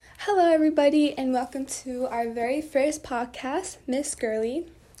Hello, everybody, and welcome to our very first podcast, Miss Girly.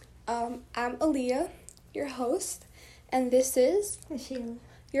 I'm Aaliyah, your host, and this is Michelle,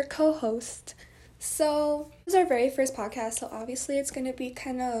 your co-host. So, this is our very first podcast, so obviously it's going to be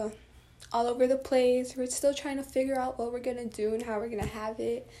kind of all over the place. We're still trying to figure out what we're going to do and how we're going to have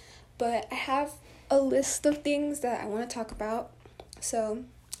it, but I have a list of things that I want to talk about, so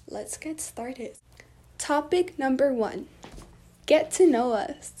let's get started. Topic number 1. Get to know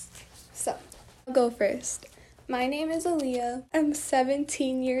us. So, I'll go first. My name is Aaliyah. I'm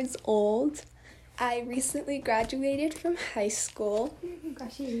 17 years old. I recently graduated from high school.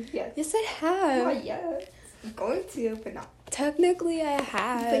 Yes. Yes, I have. Oh, yes. I'm going to, but not. Technically, I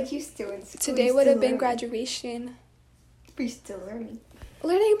have. But you're still in school. Today would have been graduation. We're still learning.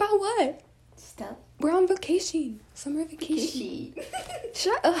 Learning about what? Stuff. We're on vacation. Summer vacation.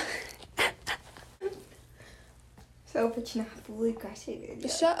 Shut up. So, but you're not fully graduated yet.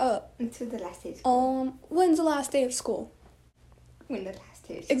 Shut up. Until the last day of school. When's the last day of school? When the last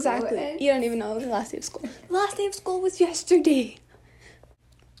day of school Exactly. ends. You don't even know the last day of school. The last day of school was yesterday.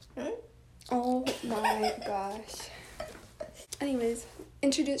 Oh my gosh. Anyways,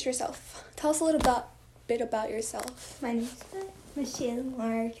 introduce yourself. Tell us a little bit about yourself. My name is Michelle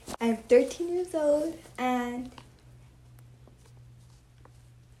Mark. I'm 13 years old, and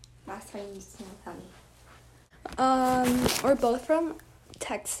last time you used to tell me. We're both from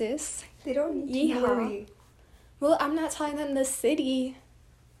Texas. They don't need to know where we. Well, I'm not telling them the city.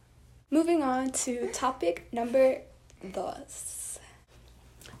 Moving on to topic number 2.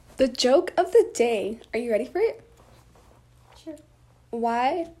 The joke of the day. Are you ready for it? Sure.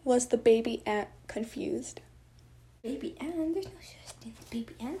 Why was the baby ant confused? Baby ant? There's no such thing as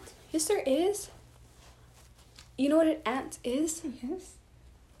baby ant. Yes, there is. You know what an ant is? Yes.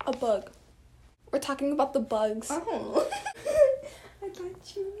 A bug. We're talking about the bugs. Oh. I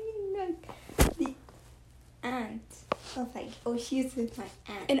thought you mean like the aunt. I was like, oh, she's with my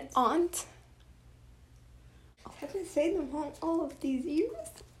aunt. An aunt? I've been saying them wrong all of these years.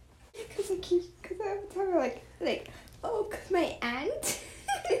 Because every time I'm like, oh, because my aunt.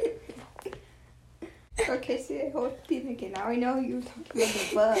 Okay, so the whole thing again. Now I know you were talking about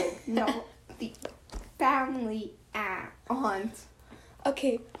the bug. No, the family aunt.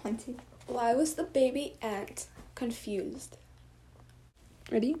 Okay, Haunted. why was the baby ant confused?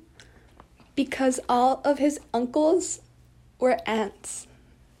 Ready? Because all of his uncles were ants.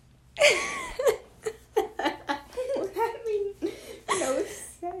 That made no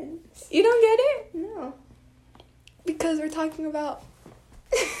sense. You don't get it? No. Because we're talking about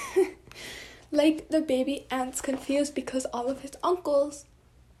like the baby ant's confused because all of his uncles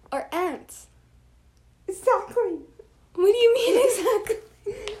are ants. Exactly. What do you mean exactly?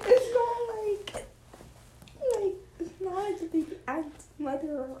 It's not it's not like the baby aunt's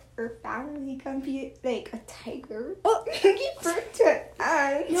mother or family can be like a tiger. Oh, Give birth to an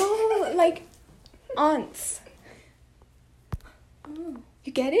aunt. no, like aunts. Oh.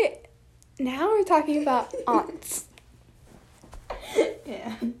 You get it? Now we're talking about aunts.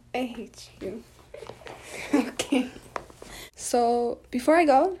 Yeah. I hate you. Okay. So, before I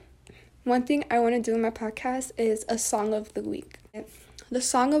go, one thing I want to do in my podcast is a song of the week. The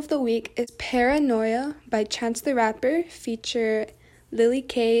song of the week is Paranoia by Chance the Rapper, feature Lily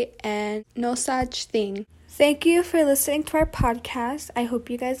K and No Such Thing. Thank you for listening to our podcast. I hope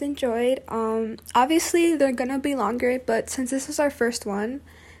you guys enjoyed. Obviously, they're going to be longer, but since this is our first one,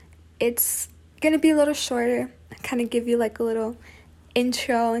 it's going to be a little shorter. Kind of give you like a little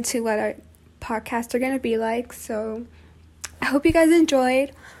intro into what our podcasts are going to be like. So I hope you guys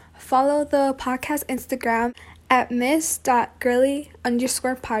enjoyed. Follow the podcast Instagram at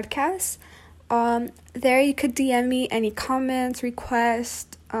miss.girly_podcast. There you could DM me any comments,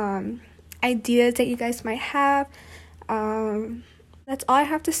 requests, ideas that you guys might have. That's all I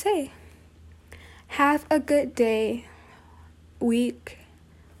have to say. Have a good day, week,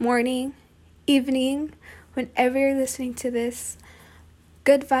 morning, evening, whenever you're listening to this.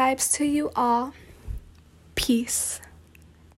 Good vibes to you all. Peace.